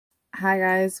Hi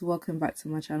guys, welcome back to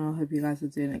my channel. Hope you guys are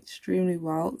doing extremely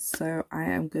well. So I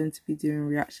am going to be doing a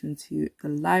reaction to the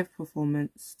live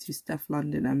performance to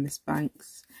Stefflon and Ms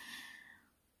Banks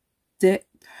Dip.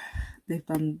 They've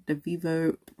done the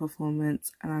Vivo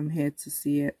performance and I'm here to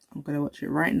see it. I'm gonna watch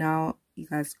it right now. You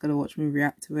guys are gonna watch me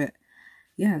react to it.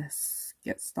 Yeah, let's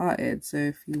get started. So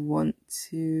if you want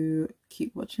to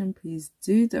keep watching, please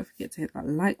do. Don't forget to hit that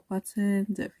like button.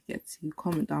 Don't forget to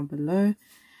comment down below,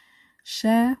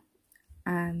 share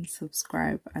and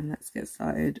subscribe, and let's get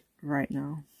started right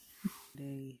now.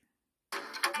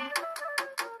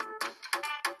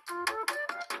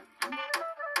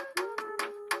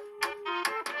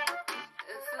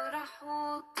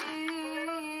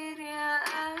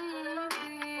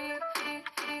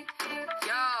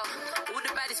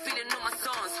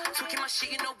 My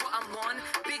shit, you know what I'm on.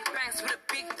 Big banks with a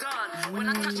big gun. When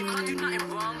I touch it, can't do nothing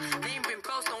wrong. Name ring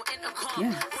bells, don't intercom.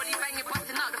 Yes. Body banging,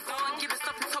 busting out the phone. Give it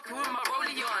stuff and top it with my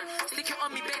rollie on. Stick it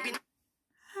on me, baby.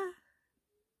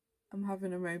 I'm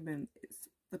having a moment. It's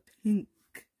the pink.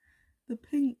 The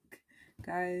pink.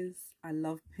 Guys, I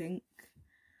love pink.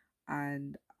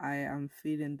 And I am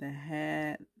feeling the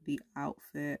hair, the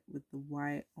outfit with the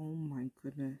white. Oh my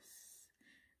goodness.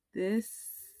 This...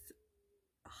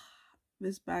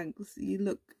 Ms Banks, you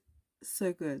look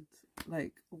so good.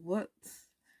 Like, what?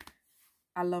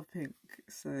 I love pink,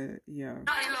 so yeah.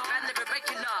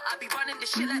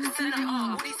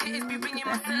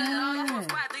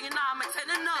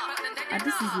 And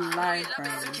this is live,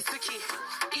 guys.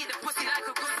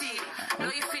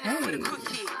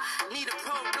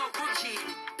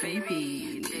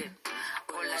 Baby.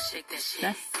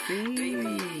 That's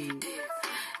it.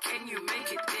 Can you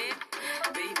make it dip?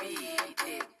 Baby,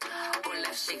 dip.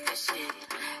 Shake that shit,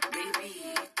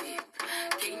 baby dip.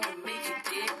 Can you make it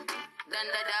dip? Dun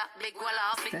da da, big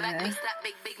walla, big black, big stack,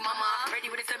 big mama.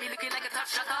 Ready with it, me looking like a top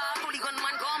shotter. Holy gun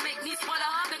man, gon' make me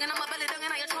swallow. Banging on my belly, down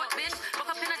in your throat, bitch. Fuck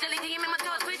up in a jelly, give me my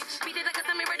toes, bitch. Beat it like a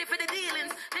semi ready for the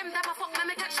dealings. Them type of fuck,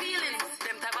 me catch feelings.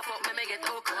 Them type of fuck, me get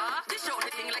hooked. This show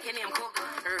the thing like a name cook.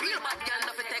 Real bad girl,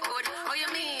 nothing that good. Oh, you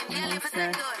mean? Yeah, live for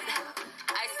that good.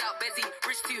 Iced out busy,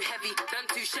 rich too heavy, done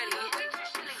too shelly.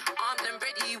 Armed and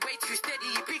ready, way too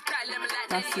steady. Big guy, lemon like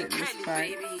that's it, Ms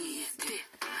Banks.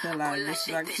 Feel like Ms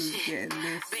Banks is getting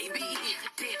this. Baby,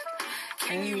 dip.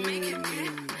 Can you make it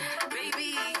dip?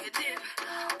 Baby, dip.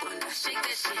 Wanna shake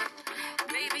that shit?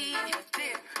 Baby,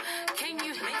 dip. Can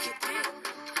you make it dip?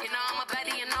 You know I'm a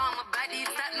baddie, you know I'm a baddie.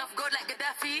 Starting off good like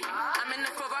Gaddafi. I'm in the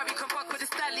Ferrari, come fuck with the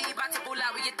Stally. About to pull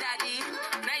out with your daddy.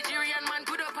 Nigerian man,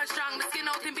 good up and strong. The skin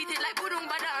out and beat it like Budung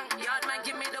Badang. Yard man,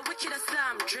 give me the wicked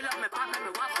slam. Drill up my pop, me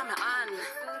walk on my on.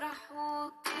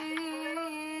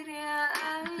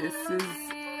 This is...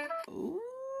 Ooh,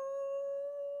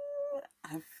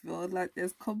 I feel like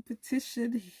there's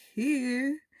competition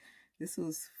here. This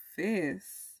was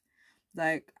fierce.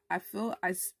 Like, I feel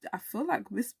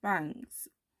like Ms Banks,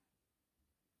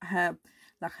 her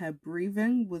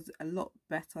breathing was a lot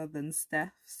better than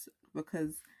Steff's,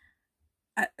 because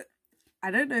I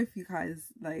don't know if you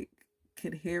guys like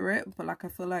could hear it, but like I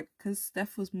feel like because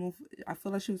Steff was more, I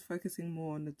feel like she was focusing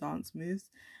more on the dance moves,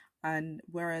 and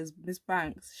whereas Ms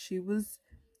Banks, she was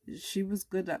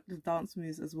good at the dance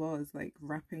moves as well as like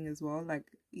rapping as well.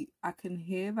 Like I can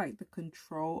hear like the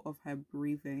control of her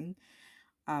breathing,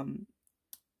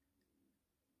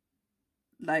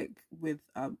 like with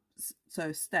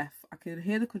so Steff, I could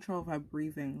hear the control of her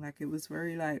breathing. Like it was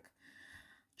very like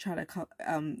trying to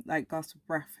like gasp for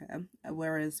breath here,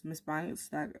 whereas Ms Banks,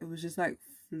 like it was just like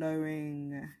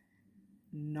flowing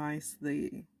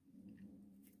nicely.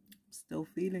 Still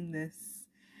feeling this.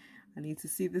 I need to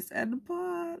see this end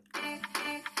part.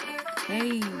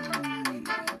 Hey,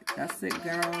 that's it,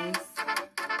 girls.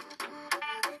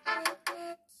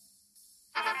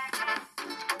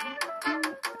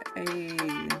 Hey,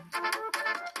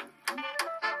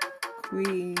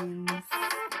 queens.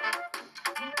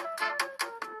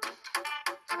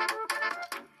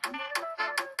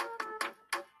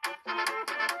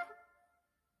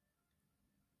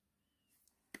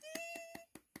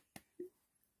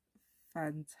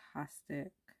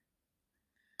 Fantastic.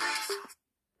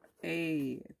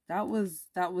 Hey, that was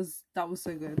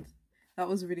so good. That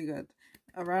was really good.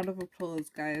 A round of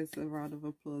applause, guys. A round of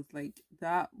applause. Like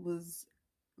that was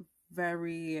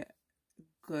very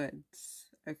good.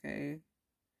 Okay,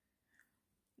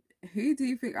 who do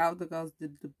you think out of the girls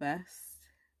did the best?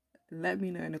 Let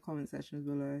me know in the comment sections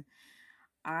below.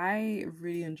 I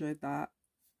really enjoyed that.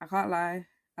 I can't lie.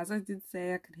 As I did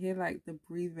say, I could hear like the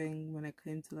breathing when it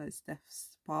came to like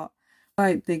Steff's part.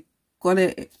 Like they got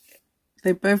it,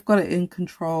 they both got it in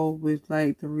control with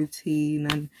like the routine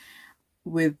and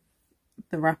with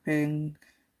the wrapping.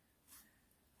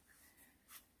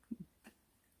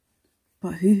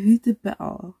 But who did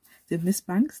better? Did Ms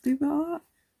Banks do better?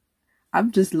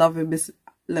 I'm just loving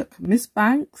Ms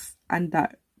Banks and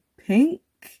that pink.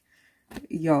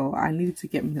 Yo, I need to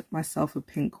get myself a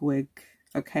pink wig,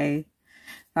 okay?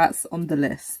 That's on the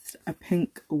list. A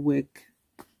pink wig,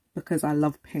 because I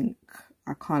love pink.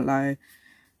 I can't lie.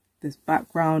 This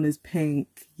background is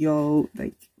pink. Yo,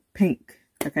 like pink,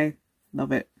 okay?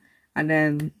 Love it. And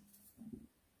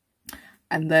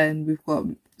then we've got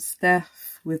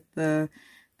Steff with that.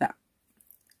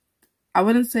 I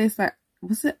wouldn't say it's like,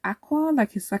 was it aqua?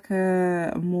 Like it's like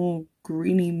a more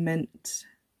greeny mint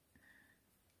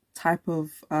type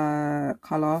of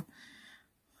color.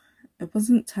 It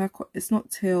wasn't turquoise. It's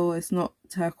not teal. It's not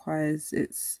turquoise.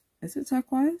 Is it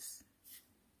turquoise?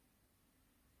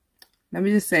 Let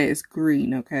me just say it's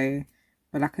green, okay?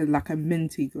 But like a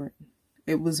minty green.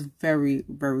 It was very,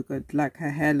 very good. Like her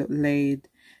hair looked laid,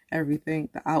 everything.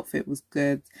 The outfit was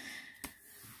good.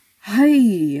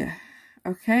 Hey,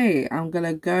 okay, I'm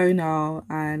gonna go now,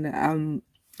 and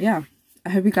yeah, I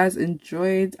hope you guys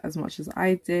enjoyed as much as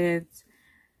I did.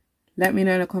 Let me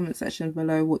know in the comment section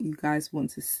below what you guys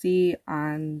want to see,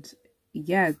 and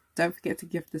yeah, don't forget to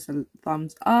give this a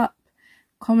thumbs up,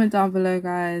 comment down below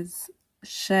guys,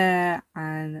 share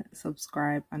and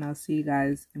subscribe, and I'll see you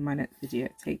guys in my next video.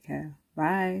 Take care.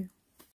 Bye.